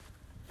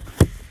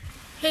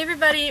Hey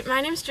everybody,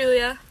 my name's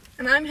Julia.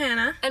 And I'm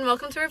Hannah. And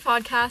welcome to our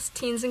podcast,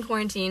 Teens in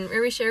Quarantine,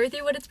 where we share with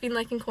you what it's been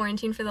like in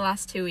quarantine for the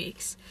last 2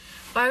 weeks.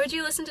 Why would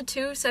you listen to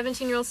two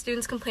 17-year-old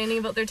students complaining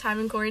about their time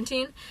in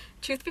quarantine?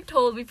 Truth be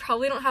told, we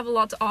probably don't have a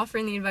lot to offer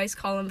in the advice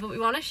column, but we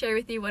want to share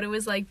with you what it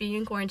was like being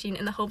in quarantine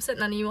in the hopes that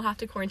none of you will have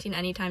to quarantine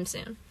anytime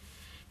soon.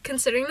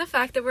 Considering the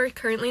fact that we're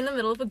currently in the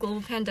middle of a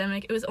global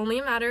pandemic, it was only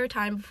a matter of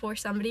time before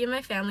somebody in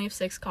my family of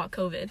 6 caught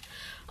COVID.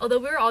 Although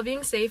we were all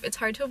being safe, it's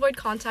hard to avoid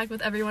contact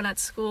with everyone at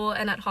school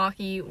and at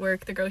hockey,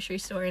 work, the grocery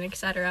store, and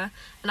etc.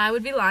 And I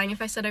would be lying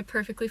if I said I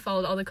perfectly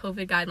followed all the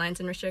COVID guidelines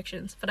and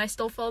restrictions, but I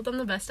still followed them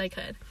the best I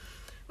could.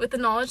 With the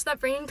knowledge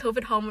that bringing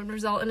COVID home would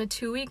result in a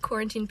 2-week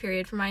quarantine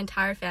period for my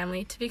entire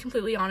family, to be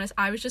completely honest,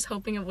 I was just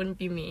hoping it wouldn't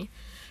be me.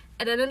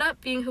 It ended up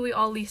being who we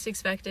all least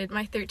expected,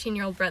 my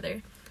 13-year-old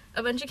brother.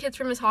 A bunch of kids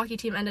from his hockey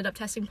team ended up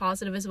testing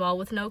positive as well,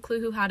 with no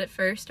clue who had it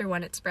first or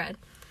when it spread.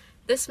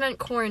 This meant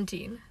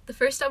quarantine. The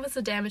first step was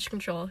the damage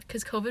control,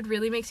 because COVID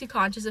really makes you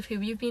conscious of who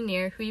you've been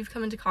near, who you've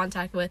come into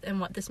contact with, and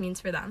what this means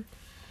for them.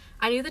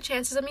 I knew the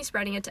chances of me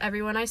spreading it to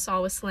everyone I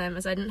saw was slim,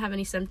 as I didn't have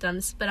any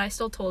symptoms, but I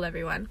still told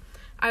everyone.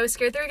 I was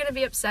scared they were going to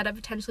be upset at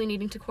potentially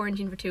needing to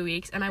quarantine for 2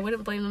 weeks, and I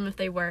wouldn't blame them if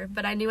they were,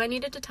 but I knew I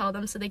needed to tell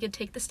them so they could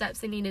take the steps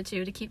they needed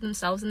to keep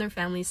themselves and their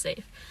families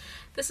safe.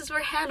 This is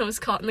where Hannah was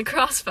caught in the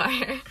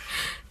crossfire.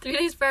 3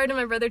 days prior to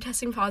my brother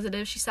testing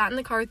positive, she sat in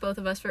the car with both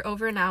of us for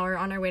over an hour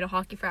on our way to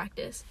hockey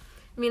practice,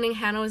 meaning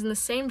Hannah was in the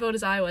same boat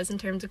as I was in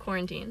terms of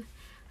quarantine.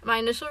 My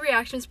initial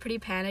reaction was pretty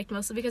panicked,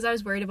 mostly because I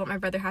was worried about my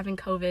brother having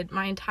COVID,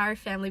 my entire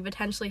family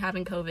potentially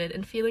having COVID,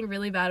 and feeling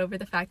really bad over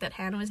the fact that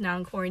Hannah was now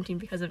in quarantine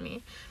because of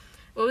me.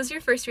 What was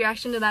your first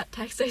reaction to that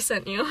text I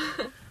sent you?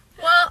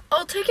 Well,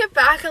 I'll take it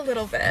back a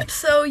little bit.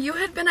 So you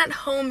had been at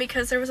home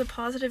because there was a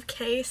positive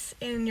case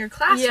in your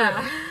classroom.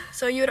 Yeah.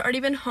 So you had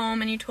already been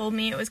home and you told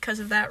me it was because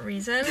of that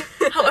reason.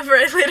 However,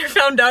 I later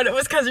found out it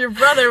was because your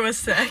brother was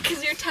sick.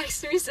 Because you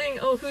texted me saying,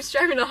 oh, who's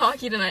driving to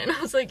hockey tonight? And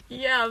I was like,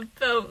 yeah,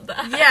 about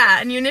that.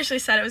 Yeah, and you initially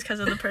said it was because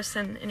of the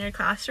person in your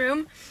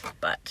classroom,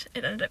 but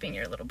it ended up being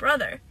your little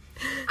brother.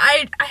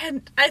 I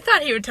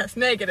thought he would test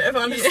negative,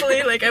 honestly.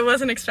 Yeah. Like, I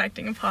wasn't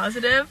expecting a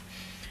positive.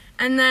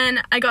 And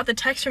then I got the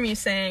text from you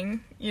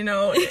saying,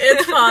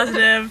 it's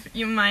positive,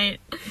 you might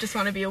just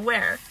want to be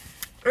aware.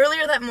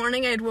 Earlier that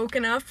morning, I had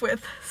woken up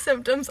with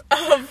symptoms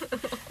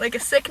of, a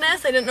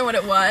sickness. I didn't know what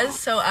it was,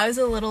 so I was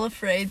a little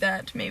afraid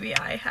that maybe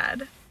I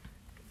had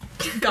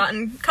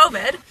gotten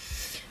COVID.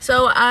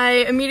 So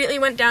I immediately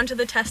went down to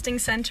the testing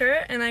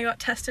center, and I got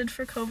tested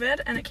for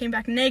COVID, and it came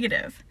back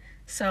negative.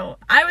 So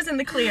I was in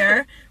the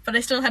clear, but I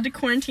still had to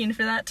quarantine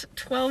for that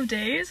 12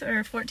 days,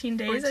 or 14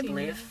 days, I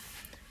believe. Yeah.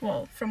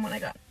 Well, from when I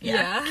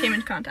came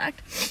into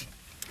contact.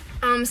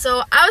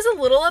 So I was a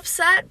little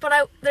upset,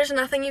 but there's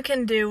nothing you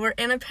can do. We're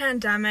in a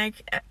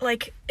pandemic.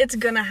 It's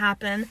gonna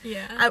happen.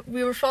 Yeah.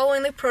 We were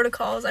following the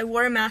protocols. I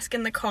wore a mask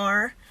in the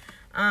car.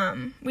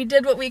 We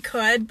did what we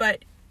could,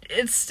 but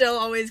it's still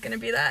always gonna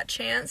be that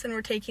chance, and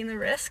we're taking the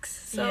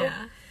risks. So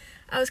yeah.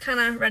 I was kind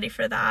of ready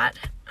for that.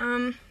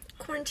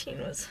 Quarantine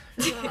was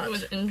It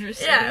was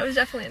interesting. Yeah, it was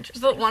definitely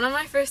interesting. But one of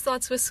my first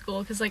thoughts was school,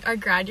 because our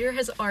grad year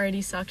has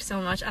already sucked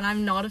so much, and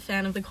I'm not a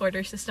fan of the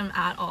quarter system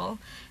at all.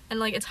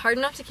 And it's hard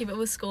enough to keep up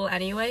with school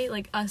anyway,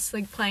 us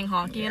playing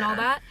hockey and all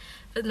that.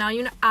 But now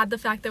you add the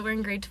fact that we're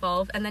in grade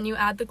 12, and then you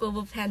add the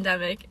global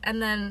pandemic,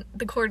 and then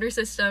the quarter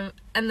system,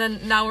 and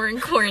then now we're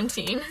in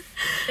quarantine.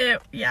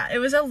 It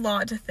was a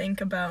lot to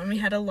think about, and we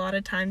had a lot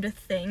of time to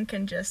think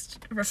and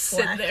just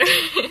reflect. Sit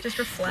there. Just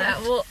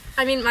reflect. Yeah, well,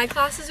 my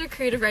classes are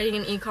creative writing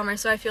and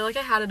e-commerce, so I feel like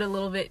I had it a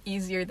little bit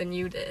easier than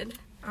you did.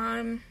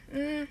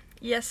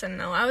 Yes and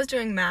no. I was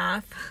doing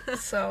math,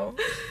 so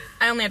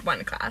I only had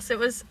one class. It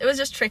was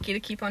just tricky to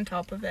keep on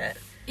top of it.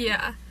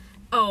 Yeah.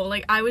 Oh,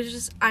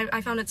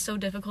 I found it so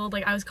difficult.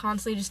 I was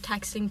constantly just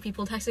texting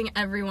people, texting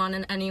everyone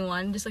and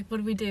anyone, just what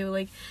do we do?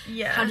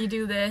 How do you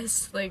do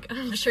this?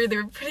 I'm sure they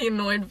were pretty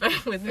annoyed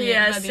with me.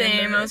 Yeah,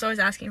 same. I was always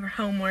asking for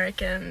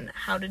homework and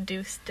how to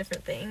do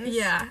different things.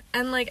 Yeah,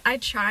 and I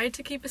tried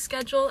to keep a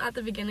schedule at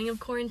the beginning of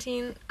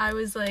quarantine. I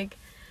was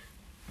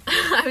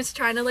I was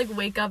trying to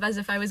wake up as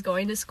if I was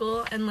going to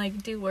school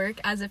and do work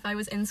as if I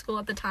was in school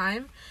at the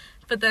time.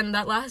 But then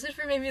that lasted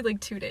for maybe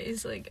 2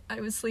 days.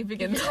 I was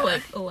sleeping until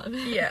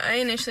 11. Yeah, I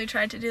initially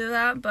tried to do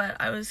that, but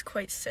I was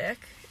quite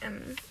sick,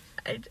 and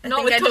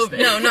not with COVID.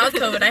 No, not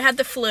with COVID. I had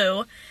the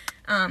flu,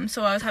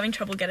 so I was having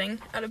trouble getting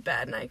out of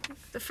bed, and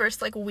the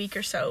first week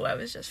or so, I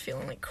was just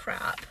feeling like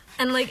crap.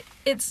 And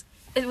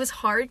it was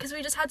hard because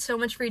we just had so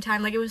much free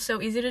time. It was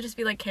so easy to just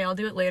be okay, I'll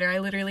do it later. I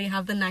literally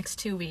have the next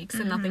 2 weeks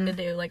and nothing to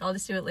do. I'll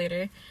just do it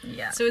later.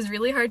 Yeah. So it was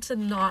really hard to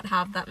not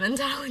have that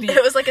mentality.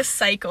 It was like a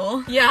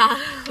cycle. Yeah.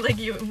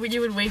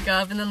 You would wake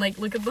up and then,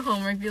 look at the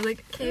homework, be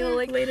okay, well,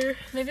 later.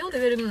 Maybe I'll do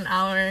it in an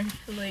hour.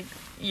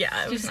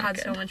 Yeah, it you was just not had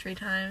good. so much free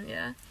time,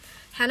 yeah.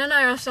 Hannah and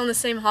I are also on the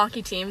same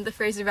hockey team, the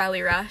Fraser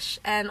Valley Rush,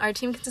 and our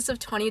team consists of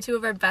 22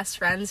 of our best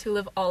friends who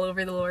live all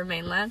over the Lower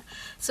Mainland.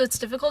 So it's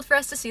difficult for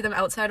us to see them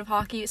outside of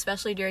hockey,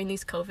 especially during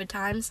these COVID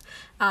times.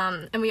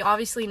 And we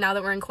obviously, now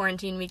that we're in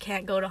quarantine, we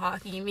can't go to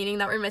hockey, meaning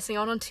that we're missing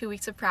out on 2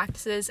 weeks of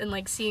practices and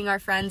like seeing our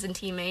friends and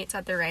teammates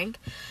at the rink.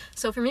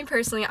 So for me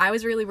personally, I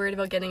was really worried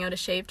about getting out of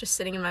shape just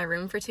sitting in my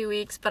room for 2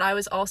 weeks, but I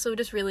was also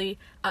just really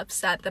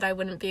upset that I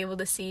wouldn't be able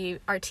to see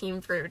our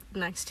team for the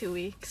next 2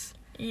 weeks.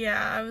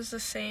 Yeah, I was the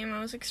same. I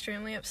was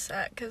extremely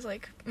upset because,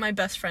 like, my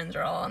best friends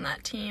are all on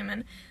that team,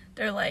 and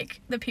they're,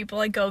 like, the people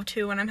I go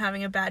to when I'm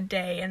having a bad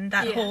day, and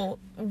that whole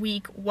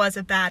week was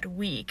a bad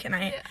week, and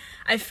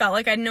I felt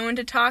like I had no one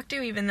to talk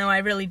to, even though I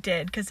really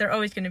did, because they're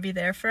always going to be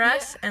there for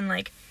us, and,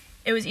 like,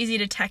 it was easy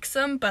to text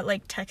them, but,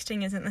 like,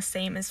 texting isn't the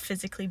same as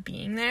physically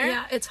being there.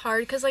 Yeah, it's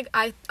hard because, like,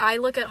 I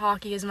look at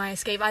hockey as my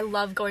escape. I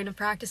love going to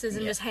practices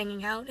and just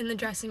hanging out in the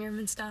dressing room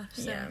and stuff.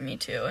 So. Yeah, me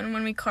too. And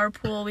when we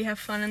carpool, we have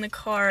fun in the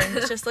car, and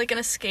it's just, like, an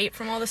escape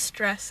from all the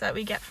stress that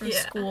we get from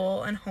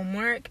school and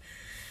homework.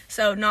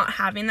 So not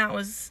having that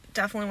was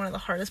definitely one of the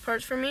hardest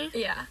parts for me.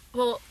 Yeah.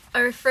 Well,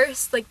 the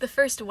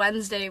first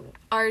Wednesday,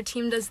 our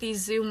team does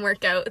these Zoom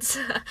workouts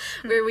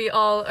where we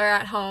all are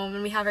at home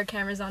and we have our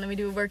cameras on and we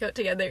do a workout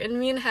together. And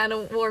me and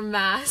Hannah wore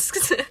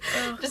masks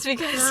just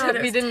because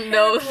we didn't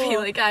know if we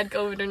like had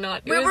COVID or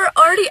not. We were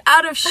already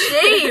out of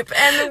shape,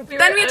 and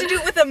then we had to do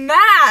it with a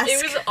mask.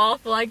 It was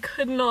awful. I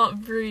could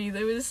not breathe.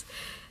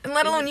 And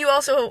let alone you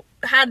also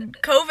had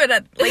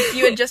COVID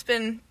you had just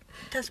been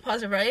test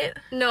positive, right?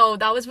 No,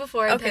 that was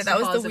before I tested positive.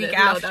 Okay, that was the week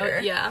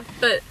after.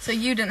 But so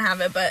you didn't have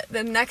it, but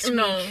the next week.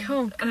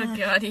 Oh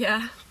god,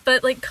 yeah.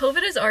 But like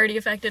COVID has already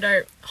affected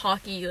our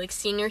hockey like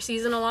senior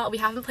season a lot. We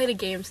haven't played a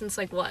game since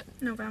like what?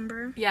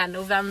 November. Yeah,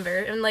 November.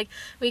 And like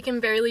we can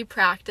barely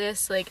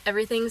practice. Like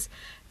everything's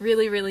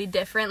really, really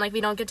different. Like we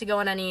don't get to go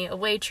on any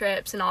away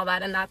trips and all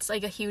that, and that's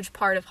like a huge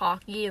part of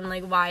hockey and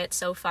like why it's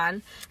so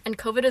fun. And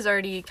COVID has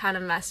already kind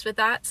of messed with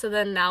that. So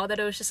then now that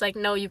it was just like,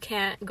 no, you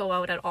can't go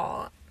out at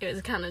all. It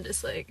was kind of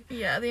just like...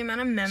 Yeah, the amount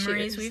of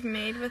memories we've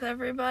made with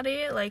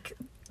everybody. Like,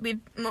 me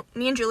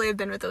and Julie have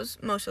been with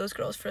most of those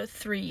girls for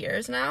 3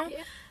 years now.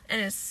 Yeah.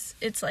 And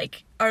it's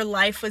like, our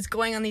life was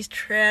going on these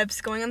trips,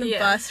 going on the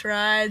bus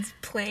rides,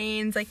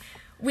 planes. Like,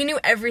 we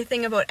knew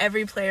everything about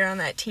every player on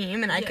that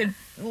team. And I could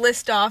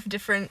list off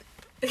different,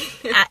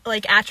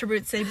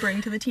 attributes they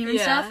bring to the team and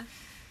stuff.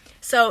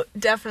 So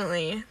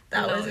definitely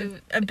that was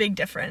a big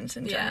difference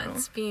in general.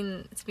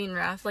 Yeah, it's been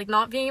rough. Like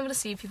not being able to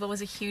see people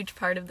was a huge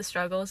part of the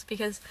struggles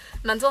because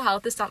mental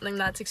health is something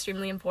that's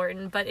extremely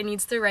important, but it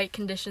needs the right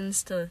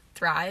conditions to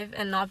thrive,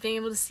 and not being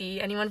able to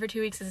see anyone for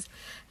 2 weeks is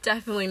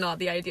definitely not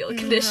the ideal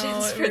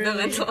conditions for the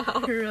mental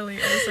health. It really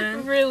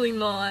isn't. Really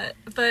not.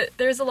 But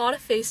there's a lot of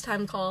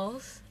FaceTime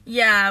calls.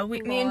 Yeah,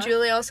 me and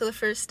Julie also the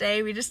first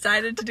day, we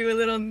decided to do a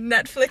little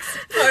Netflix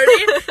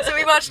party. So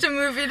we watched a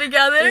movie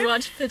together. We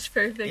watched Pitch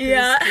Perfect.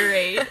 Yeah. It was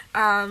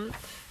great.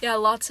 Yeah,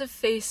 lots of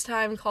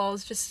FaceTime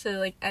calls just to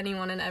like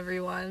anyone and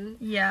everyone.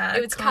 Yeah.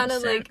 It was kind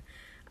of like...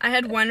 I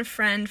had one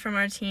friend from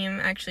our team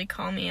actually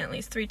call me at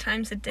least 3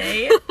 times a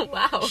day.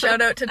 Wow.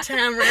 Shout out to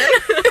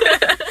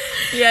Tamron.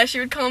 Yeah, she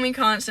would call me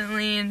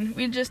constantly, and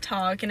we'd just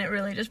talk, and it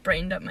really just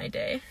brightened up my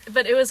day.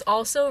 But it was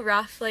also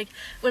rough, like,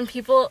 when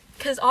people...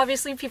 Because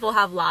obviously people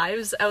have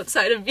lives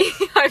outside of being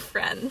our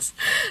friends.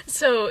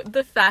 So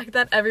the fact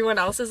that everyone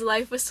else's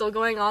life was still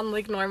going on,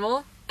 like,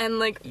 normal... And,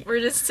 like,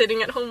 we're just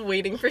sitting at home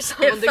waiting for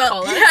someone to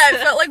call us. Yeah,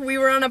 it felt like we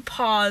were on a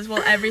pause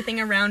while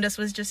everything around us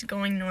was just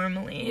going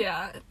normally.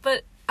 Yeah,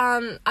 but...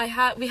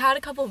 we had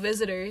a couple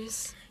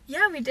visitors.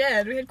 Yeah, we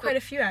did. We had quite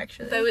a few,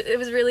 actually. It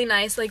was really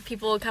nice, like,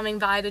 people coming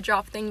by to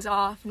drop things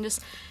off and just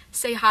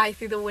say hi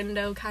through the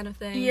window kind of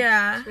thing.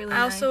 Yeah. It was really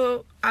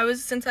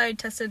nice. Since I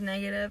tested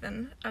negative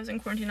and I was in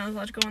quarantine, I was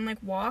allowed to go on, like,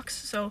 walks.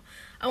 So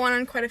I went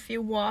on quite a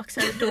few walks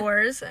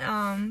outdoors,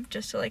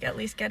 just to, like, at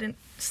least get in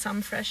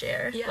some fresh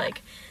air. Yeah.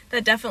 Like,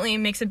 that definitely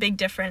makes a big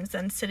difference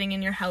than sitting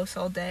in your house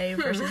all day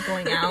versus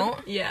going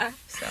out. Yeah.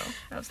 So,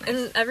 that was nice.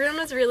 And everyone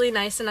was really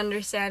nice and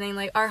understanding.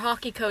 Like, our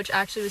hockey coach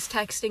actually was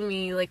texting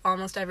me, like,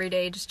 almost every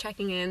day, just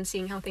checking in,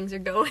 seeing how things are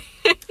going.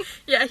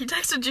 Yeah, he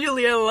texted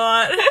Julia a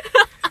lot.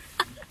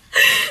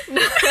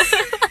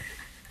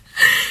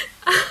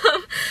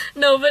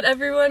 No, but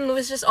everyone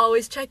was just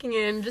always checking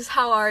in, just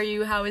how are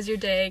you, how is your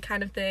day,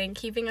 kind of thing,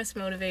 keeping us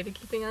motivated,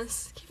 keeping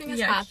us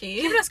happy.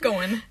 Keeping us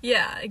going.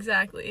 Yeah,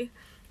 exactly.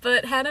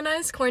 But Hannah and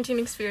I's quarantine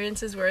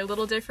experiences were a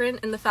little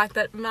different in the fact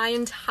that my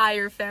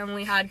entire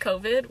family had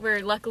COVID,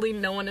 where luckily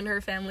no one in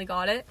her family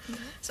got it.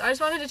 Mm-hmm. So I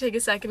just wanted to take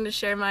a second to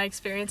share my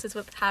experiences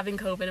with having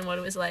COVID and what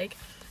it was like.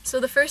 So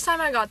the first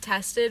time I got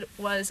tested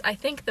was, I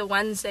think, the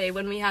Wednesday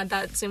when we had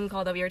that Zoom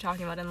call that we were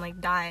talking about and,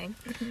 like, dying.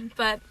 Mm-hmm.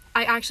 But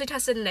I actually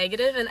tested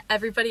negative and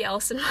everybody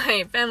else in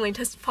my family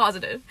tested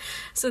positive.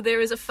 So there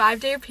was a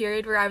 5-day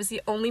period where I was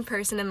the only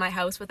person in my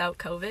house without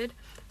COVID.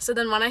 So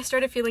then when I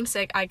started feeling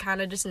sick, I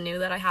kind of just knew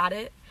that I had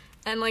it.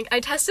 And, like,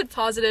 I tested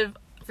positive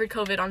for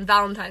COVID on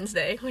Valentine's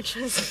Day, which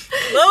was...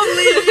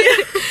 lonely!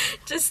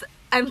 Just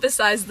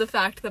emphasized the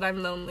fact that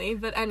I'm lonely.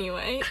 But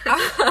anyway,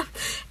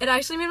 it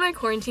actually made my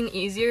quarantine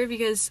easier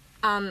because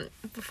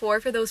before,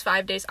 for those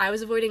 5 days, I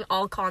was avoiding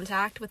all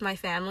contact with my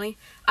family.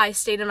 I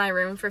stayed in my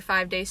room for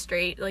 5 days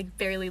straight, like,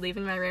 barely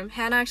leaving my room.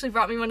 Hannah actually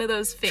brought me one of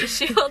those face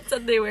shields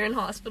that they wear in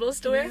hospital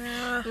store.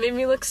 Yeah. It made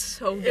me look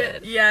so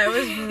good. Yeah, it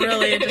was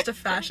really just a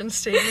fashion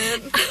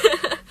statement.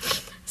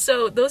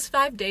 So those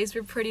 5 days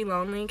were pretty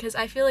lonely because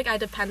I feel like I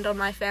depend on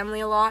my family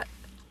a lot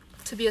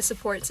to be a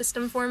support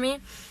system for me.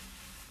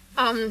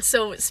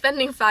 So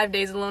spending 5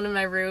 days alone in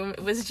my room,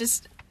 it was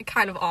just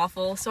kind of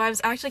awful. So I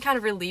was actually kind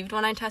of relieved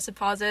when I tested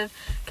positive,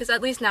 because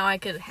at least now I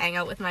could hang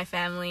out with my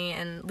family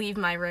and leave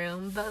my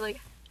room. But like,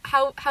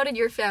 how did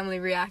your family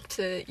react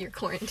to your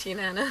quarantine,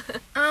 Anna?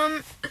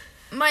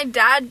 My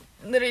dad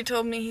literally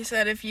told me, he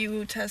said, if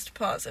you test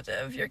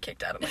positive, you're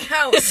kicked out of my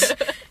house.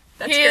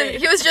 That's great.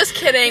 He was just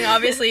kidding,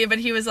 obviously, but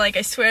he was like,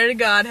 I swear to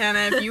God,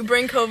 Hannah, if you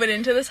bring COVID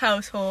into this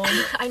household.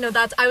 I know,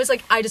 I was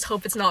like, I just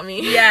hope it's not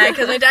me. Yeah,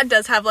 because my dad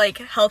does have, like,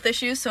 health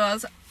issues, so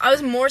I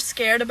was more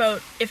scared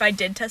about if I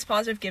did test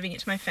positive, giving it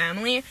to my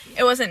family.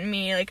 It wasn't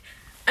me. Like,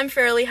 I'm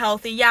fairly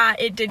healthy. Yeah,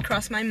 it did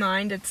cross my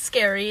mind. It's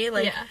scary,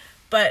 like, Yeah.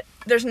 but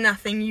there's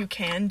nothing you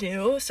can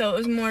do. So it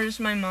was more just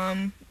my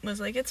mom was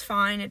like, it's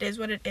fine. It is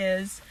what it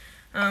is.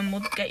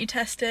 We'll get you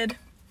tested.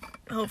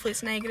 Hopefully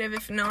it's negative.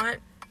 If not,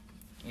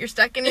 you're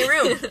stuck in your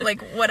room.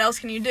 Like, what else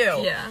can you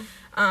do? Yeah.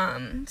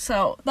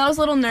 So that was a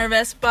little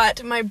nervous,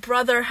 but my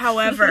brother,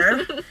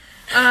 however,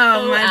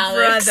 my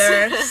Alex.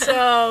 brother,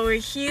 so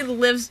he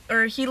lives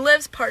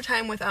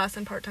part-time with us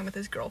and part-time with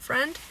his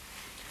girlfriend.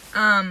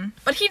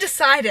 But he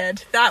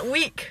decided that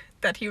week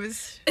that he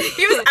was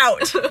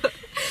out.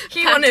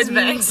 He Packed his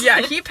bags.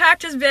 Yeah, he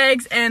packed his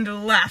bags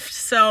and left.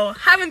 So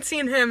haven't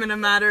seen him in a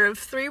matter of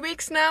 3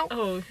 weeks now.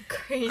 Oh,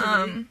 crazy.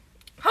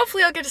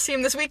 Hopefully I'll get to see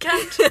him this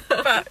weekend,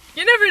 but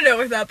you never know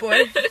with that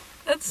boy.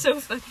 That's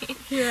so funny.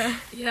 Yeah.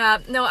 Yeah,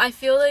 no, I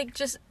feel like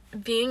just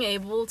being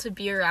able to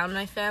be around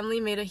my family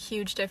made a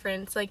huge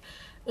difference. Like,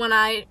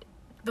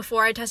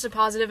 before I tested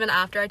positive and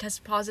after I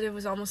tested positive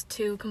was almost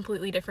 2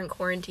 completely different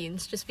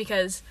quarantines, just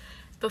because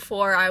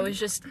before I was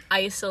just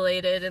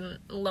isolated and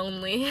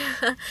lonely.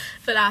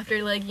 But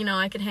after, like, you know,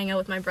 I could hang out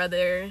with my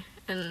brother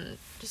and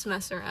just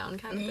mess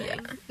around kind of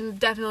thing. It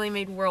definitely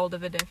made world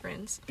of a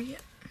difference. Yeah.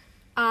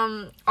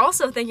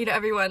 Also, thank you to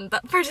everyone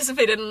that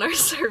participated in our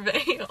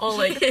survey. All,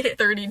 like,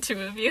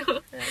 32 of you.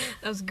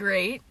 That was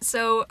great.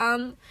 So,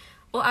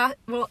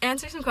 we'll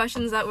answer some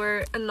questions that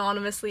were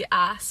anonymously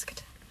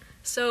asked.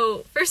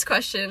 So, first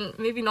question,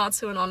 maybe not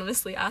so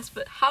anonymously asked,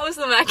 but how is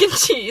the mac and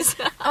cheese?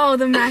 Oh,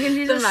 the mac and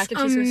cheese The was mac and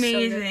cheese was so good.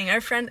 amazing.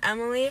 Our friend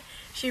Emily,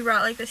 she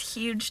brought like this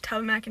huge tub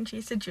of mac and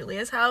cheese to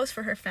Julia's house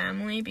for her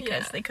family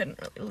because they couldn't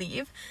really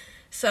leave.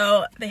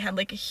 So they had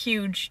like a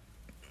huge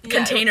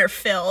container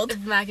filled.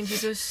 The mac and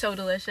cheese was so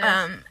delicious.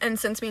 And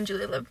since me and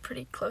Julia live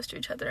pretty close to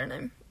each other and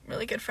I'm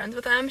really good friends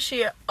with them,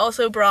 she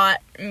also brought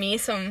me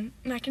some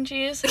mac and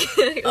cheese.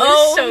 It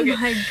was so good.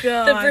 My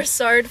God. The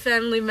Broussard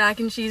family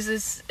mac and cheese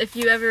is, if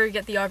you ever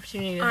get the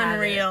opportunity to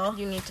Unreal. have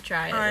it, you need to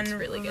try it. It's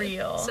really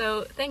Unreal. good.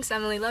 So, thanks,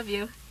 Emily. Love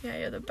you. Yeah,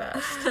 you're the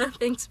best.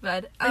 Thanks,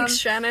 bud. Thanks,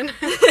 Shannon.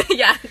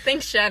 Yeah,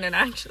 thanks, Shannon,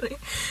 actually.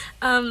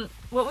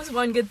 What was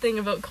one good thing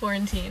about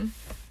quarantine?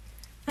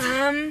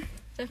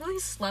 Definitely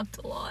slept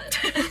a lot.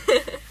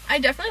 I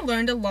definitely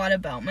learned a lot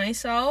about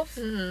myself.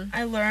 Mm-hmm.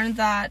 I learned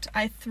that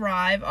I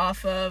thrive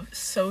off of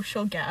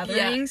social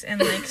gatherings and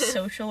like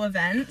social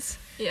events.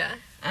 Yeah.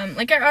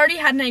 Like I already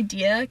had an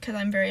idea because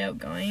I'm very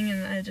outgoing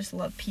and I just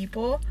love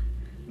people,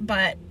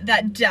 but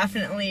that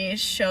definitely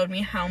showed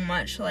me how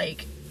much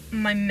like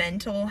my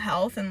mental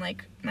health and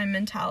like my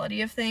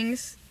mentality of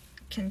things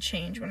can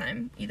change when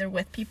I'm either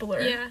with people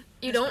or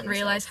you just don't by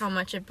realize myself. how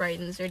much it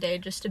brightens your day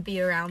just to be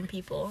around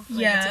people.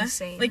 Like, Yeah, it's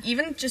insane. like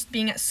even just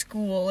being at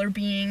school or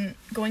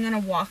going on a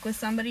walk with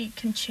somebody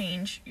can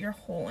change your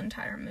whole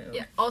entire mood.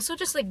 Yeah. Also,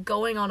 just like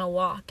going on a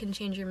walk can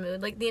change your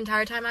mood. Like the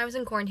entire time I was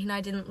in quarantine,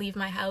 I didn't leave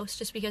my house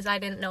just because I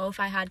didn't know if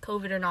I had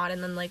COVID or not.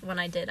 And then like when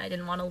I did, I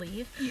didn't want to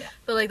leave. Yeah.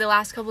 But like the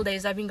last couple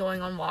days, I've been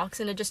going on walks,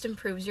 and it just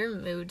improves your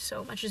mood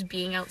so much. Just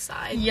being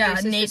outside. Yeah,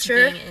 versus just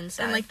nature being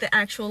inside. and like the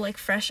actual like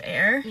fresh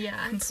air.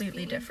 Yeah,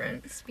 completely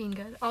different. It's been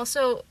good.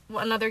 Also,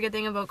 another good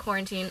thing about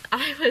quarantine,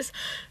 I was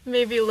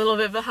maybe a little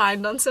bit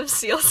behind on some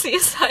CLC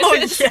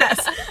assignments.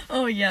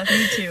 Oh yes,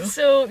 me too.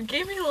 So,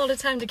 gave me a lot of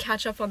time to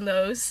catch up on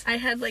those. I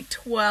had like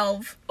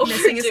 12 Overdue.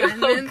 missing Oh,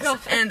 assignments, God.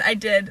 and I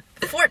did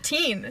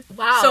 14.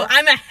 Wow. So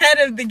I'm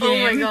ahead of the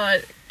game. Oh my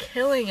god,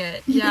 killing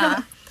it.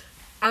 Yeah.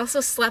 I also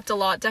slept a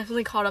lot,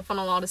 definitely caught up on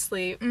a lot of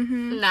sleep.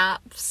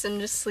 Naps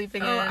and just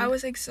sleeping Oh, in. I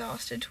was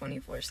exhausted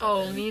 24/7.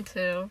 Oh, me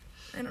too.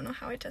 I don't know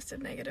how I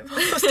tested negative all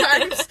those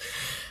times.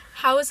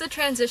 How was the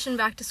transition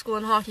back to school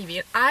and hockey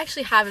been? I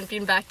actually haven't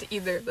been back to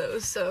either of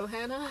those, so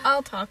Hannah?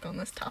 I'll talk on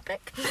this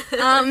topic.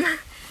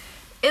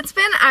 It's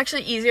been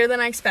actually easier than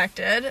I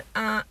expected.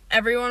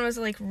 Everyone was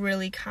like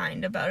really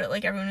kind about it.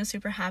 Like everyone was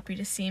super happy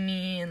to see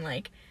me and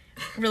like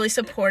really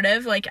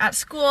supportive. Like at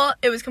school,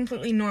 it was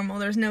completely normal.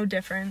 There was no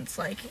difference.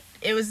 Like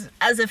it was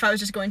as if I was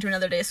just going to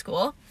another day of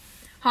school.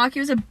 Hockey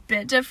was a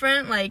bit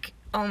different. Like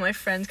all my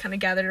friends kind of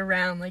gathered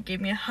around, like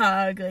gave me a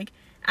hug, like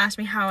asked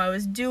me how I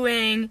was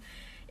doing.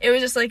 It was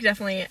just like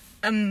definitely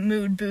a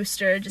mood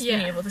booster, just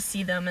being Yeah. able to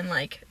see them and,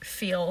 like,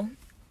 feel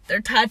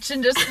their touch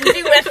and just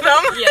be with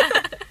them.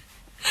 Yeah.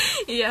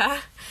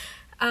 Yeah.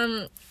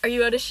 Are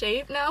you out of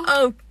shape now?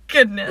 Oh,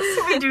 goodness.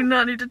 We do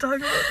not need to talk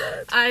about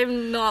that.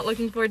 I'm not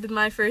looking forward to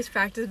my first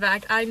practice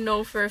back. I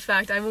know for a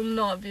fact I will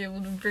not be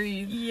able to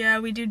breathe. Yeah,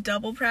 we do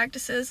double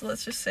practices.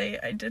 Let's just say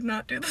I did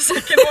not do the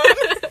second one.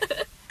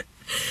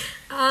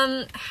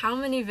 How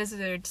many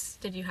visitors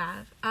did you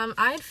have?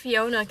 I had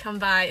Fiona come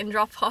by and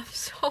drop off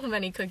so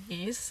many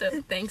cookies,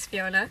 so thanks,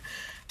 Fiona.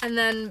 And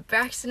then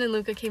Braxton and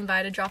Luca came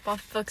by to drop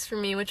off books for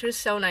me, which was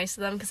so nice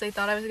of them because they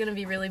thought I was going to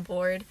be really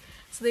bored.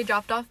 So they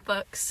dropped off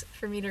books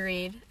for me to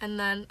read. And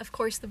then, of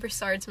course, the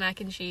Broussard's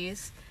mac and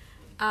cheese.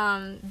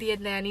 The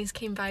nannies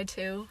came by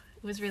too.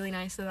 It was really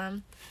nice of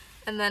them.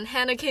 And then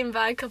Hannah came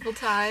by a couple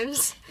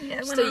times Yeah, I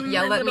just went to on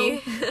yell my at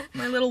me.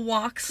 My little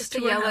walks Just to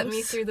to our yell at house.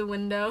 me through the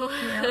window.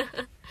 Yeah.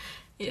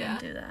 Yeah.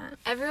 Didn't do that.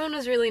 Everyone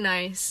was really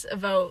nice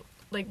about,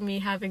 like, me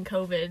having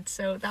COVID,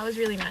 so that was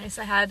really nice.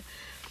 I had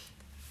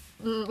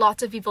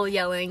lots of people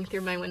yelling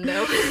through my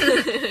window.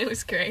 It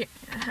was great.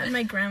 I had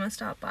my grandma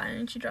stop by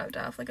and she dropped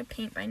off like a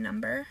paint by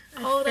number.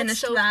 I Oh, that's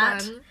finished so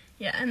that. fun.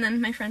 Yeah, and then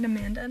my friend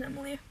Amanda and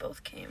Emily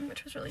both came,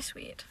 which was really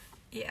sweet.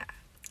 Yeah.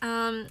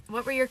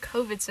 What were your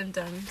COVID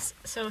symptoms?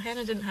 So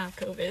Hannah didn't have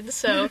COVID,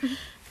 so,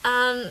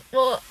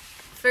 well,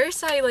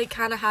 first I, like,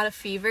 kind of had a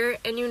fever,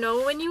 and you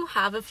know when you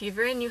have a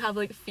fever and you have,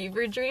 like,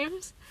 fever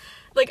dreams?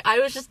 Like, I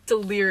was just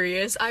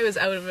delirious. I was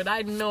out of it. I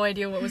had no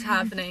idea what was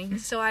happening.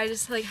 So I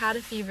just, like, had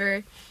a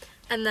fever,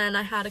 and then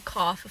I had a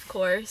cough, of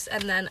course,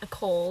 and then a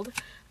cold.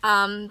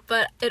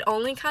 But it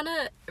only kind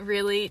of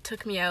really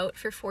took me out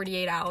for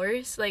 48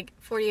 hours. Like,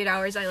 48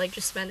 hours I, like,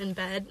 just spent in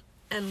bed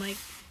and, like,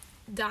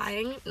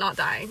 not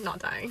dying,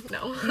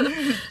 no.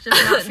 Just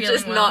not feeling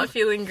Just well. not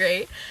feeling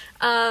great.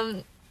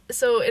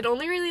 So it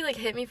only really, like,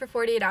 hit me for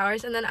 48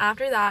 hours, and then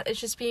after that, it's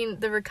just been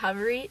the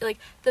recovery. Like,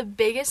 the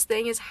biggest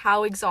thing is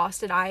how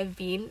exhausted I have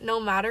been. No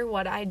matter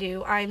what I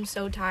do, I'm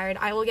so tired.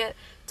 I will get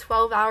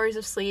 12 hours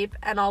of sleep,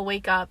 and I'll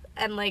wake up,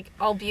 and, like,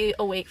 I'll be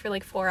awake for,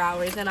 like, 4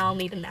 hours, and I'll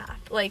need a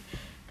nap. Like,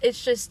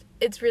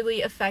 it's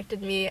really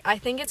affected me. I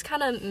think it's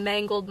kind of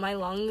mangled my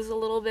lungs a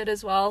little bit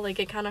as well. Like,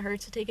 it kind of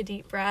hurts to take a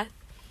deep breath.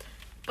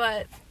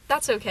 But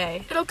that's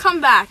okay. It'll come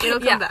back. It'll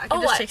come Yeah. back. It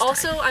Oh, just I takes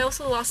time.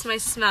 also lost my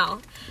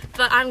smell.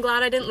 But I'm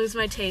glad I didn't lose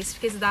my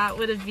taste because that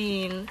would have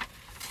been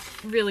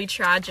really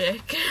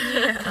tragic.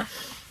 Yeah.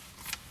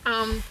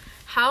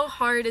 How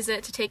hard is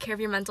it to take care of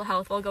your mental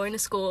health while going to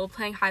school,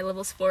 playing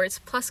high-level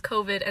sports, plus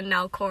COVID and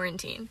now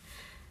quarantine?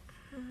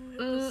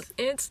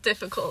 It's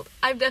difficult.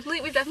 We've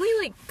definitely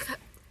like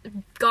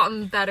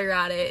gotten better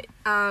at it.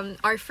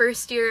 Our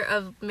first year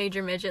of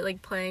Major Midget,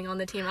 like, playing on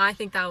the team, I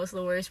think that was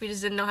the worst. We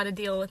just didn't know how to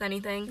deal with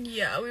anything.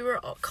 Yeah, we were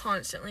all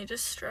constantly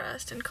just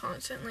stressed and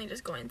constantly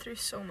just going through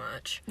so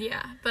much.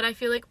 Yeah, but I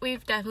feel like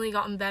we've definitely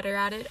gotten better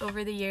at it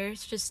over the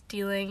years, just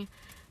dealing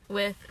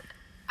with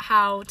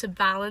how to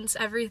balance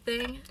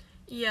everything.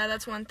 Yeah,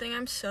 that's one thing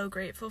I'm so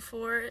grateful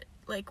for,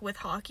 like, with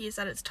hockey, is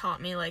that it's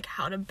taught me, like,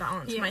 how to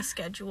balance Yeah. my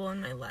schedule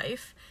and my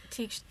life.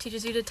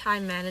 Teaches you to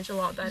time manage a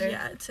lot better.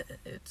 Yeah,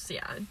 it's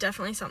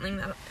definitely something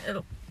that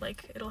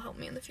it'll help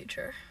me in the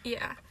future.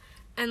 Yeah.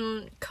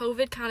 And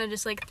COVID kind of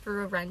just, like,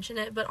 threw a wrench in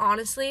it, but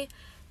honestly,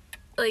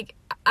 like,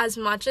 as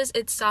much as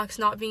it sucks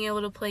not being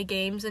able to play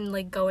games and,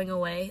 like, going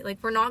away, like,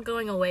 we're not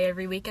going away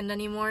every weekend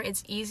anymore.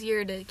 It's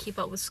easier to keep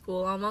up with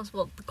school almost.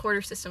 Well, the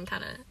quarter system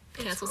kind of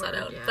cancels that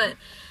hard, out. yeah. But,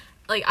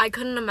 like, I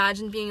couldn't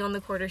imagine being on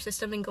the quarter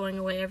system and going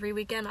away every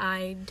weekend.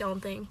 I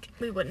don't think.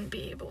 We wouldn't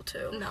be able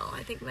to. No,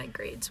 I think my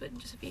grades would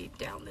just be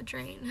down the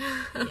drain.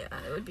 Yeah,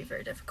 it would be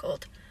very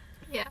difficult.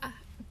 Yeah.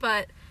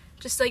 But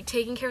just, like,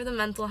 taking care of the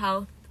mental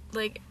health,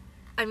 like,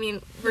 I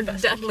mean, we're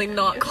best we definitely can,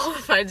 not yeah.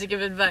 qualified to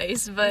give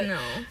advice, but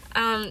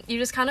No. you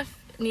just kind of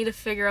need to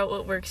figure out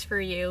what works for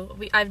you.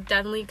 I've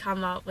definitely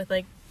come up with,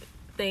 like,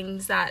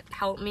 things that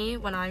help me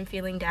when I'm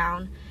feeling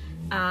down.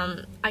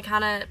 I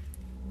kind of,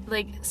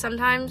 like,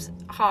 sometimes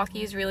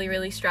hockey is really,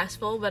 really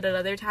stressful, but at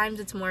other times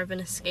it's more of an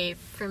escape,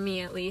 for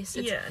me at least.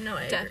 It's Yeah, no,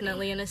 I agree.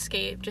 definitely an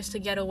escape just to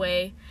get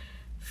away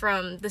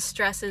from the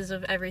stresses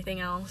of everything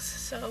else.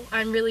 So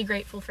I'm really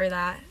grateful for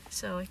that.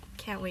 So I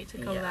can't wait to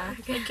go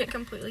back. Like, it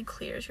completely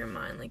clears your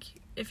mind. Like,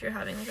 if you're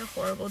having, like, a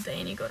horrible day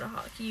and you go to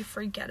hockey, you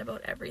forget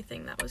about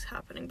everything that was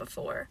happening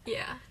before.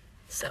 Yeah.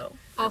 So,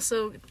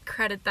 Also,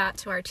 credit that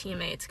to our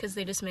teammates because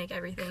they just make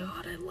everything.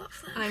 God, I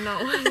love them. I know.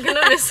 I'm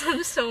gonna miss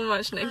them so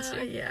much next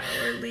year. Yeah,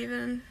 we're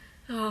leaving.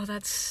 Oh,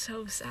 that's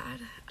so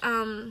sad.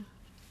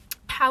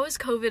 How has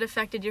COVID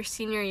affected your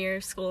senior year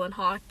of school in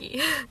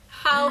hockey?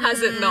 How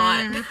has it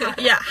not?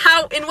 Yeah,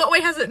 in what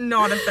way has it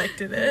not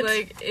affected it?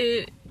 Like,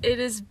 it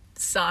has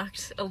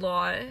sucked a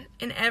lot.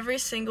 In every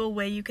single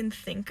way you can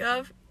think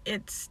of,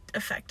 it's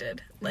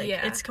affected. Like,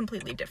 Yeah. it's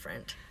completely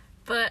different.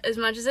 But as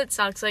much as it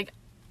sucks, like,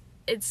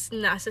 it's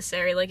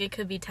necessary. Like, it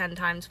could be 10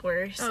 times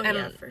worse. Oh, and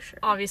yeah, for sure.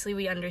 obviously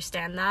we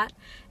understand that.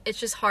 It's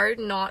just hard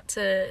not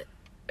to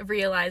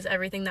realize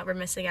everything that we're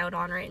missing out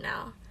on right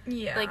now.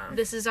 Yeah. Like,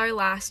 this is our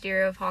last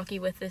year of hockey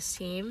with this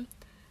team.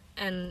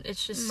 and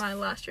it's just My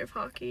last year of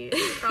hockey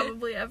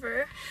probably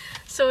ever.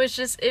 so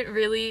it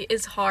really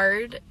is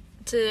hard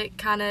to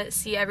kind of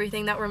see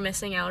everything that we're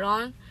missing out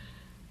on.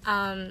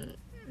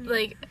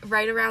 Like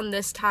right around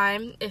this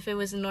time, if it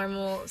was a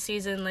normal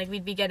season, like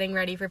we'd be getting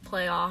ready for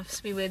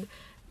playoffs. We would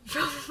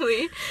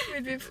probably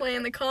We'd be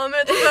playing the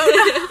comments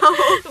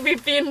about now.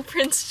 we'd be in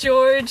Prince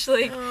George,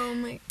 like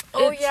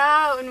Oh It's-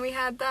 yeah, when we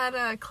had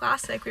that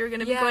classic, we were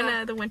gonna be Yeah. going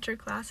to the Winter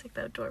Classic,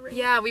 the outdoor rink.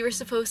 yeah, we were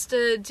supposed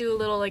to do a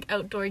little like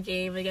outdoor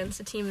game against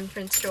a team in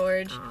Prince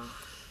George. Oh,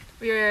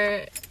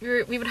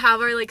 We would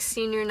have our like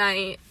senior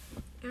night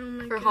oh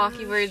my for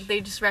hockey where gosh. they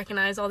just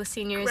recognize all the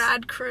seniors.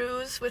 grad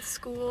cruise with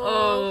school.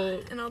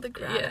 Oh, and all the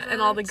grad yeah, and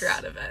all the events.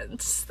 grad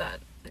events that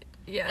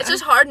yeah. It's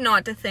just hard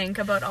not to think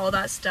about all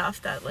that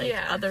stuff that like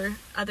Yeah.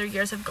 other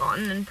years have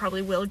gotten and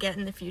probably will get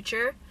in the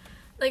future.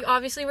 like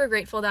obviously we're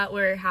grateful that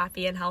we're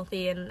happy and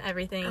healthy and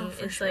everything Oh,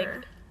 for is sure. like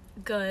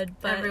good,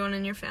 but Everyone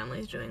in your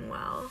family's doing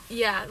well.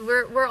 yeah,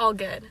 we're all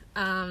good.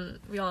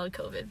 We all had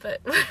COVID,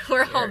 but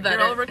we're all better.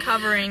 You're all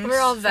recovering. We're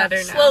all better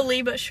now.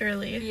 Slowly but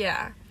surely.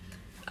 Yeah.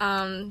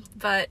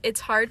 But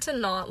it's hard to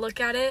not look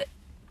at it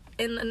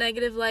in a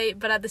negative light,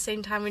 but at the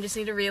same time we just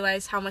need to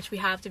realize how much we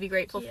have to be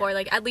grateful for. Yeah.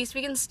 Like at least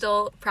we can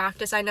still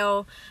practice. I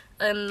know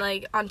in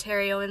like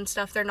Ontario and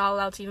stuff they're not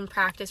allowed to even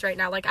practice right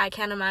now. Like I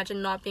can't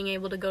imagine not being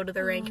able to go to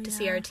the rink to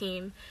see yeah. our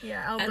team.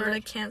 Yeah, Alberta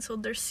like-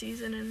 canceled their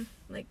season and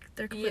like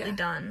they're completely Yeah.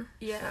 done.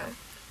 Yeah. So,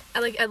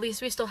 And like at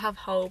least we still have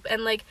hope,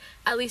 and like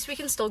at least we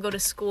can still go to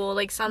school.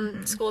 Like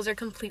some schools are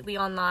completely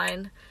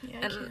online. yeah,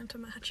 I And- can't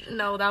imagine.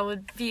 No, that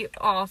would be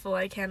awful.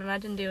 I can't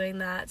imagine doing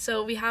that.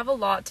 So we have a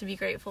lot to be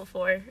grateful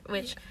for,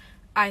 which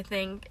I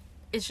think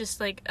is just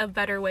like a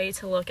better way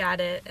to look at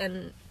it.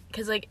 And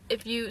because like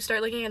if you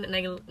start looking at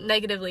it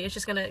negatively, it's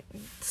just gonna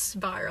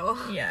spiral.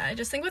 Yeah, I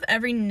just think with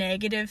every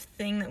negative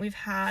thing that we've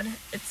had,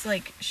 it's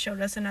like showed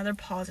us another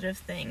positive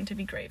thing to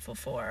be grateful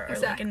for, or like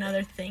Exactly.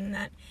 another thing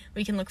that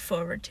we can look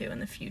forward to in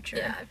the future.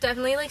 Yeah, I've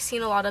definitely like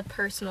seen a lot of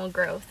personal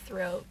growth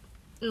throughout,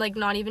 like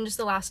not even just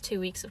the last 2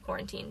 weeks of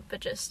quarantine,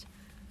 but just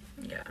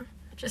Yeah.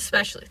 just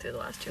Especially through the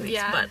last 2 weeks,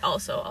 Yeah. but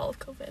also all of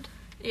COVID.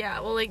 yeah.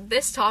 Well, like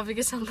this topic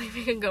is something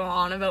we could go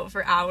on about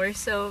for hours,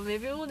 so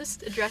maybe we'll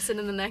just address it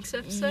in the next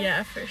episode.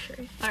 Yeah, for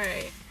sure. All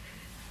right.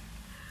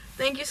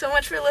 Thank you so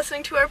much for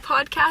listening to our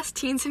podcast,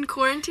 Teens in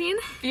Quarantine.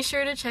 Be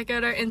sure to check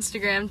out our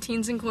Instagram,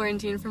 Teens in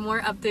Quarantine, for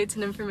more updates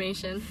and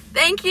information.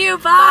 Thank you.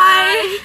 Bye.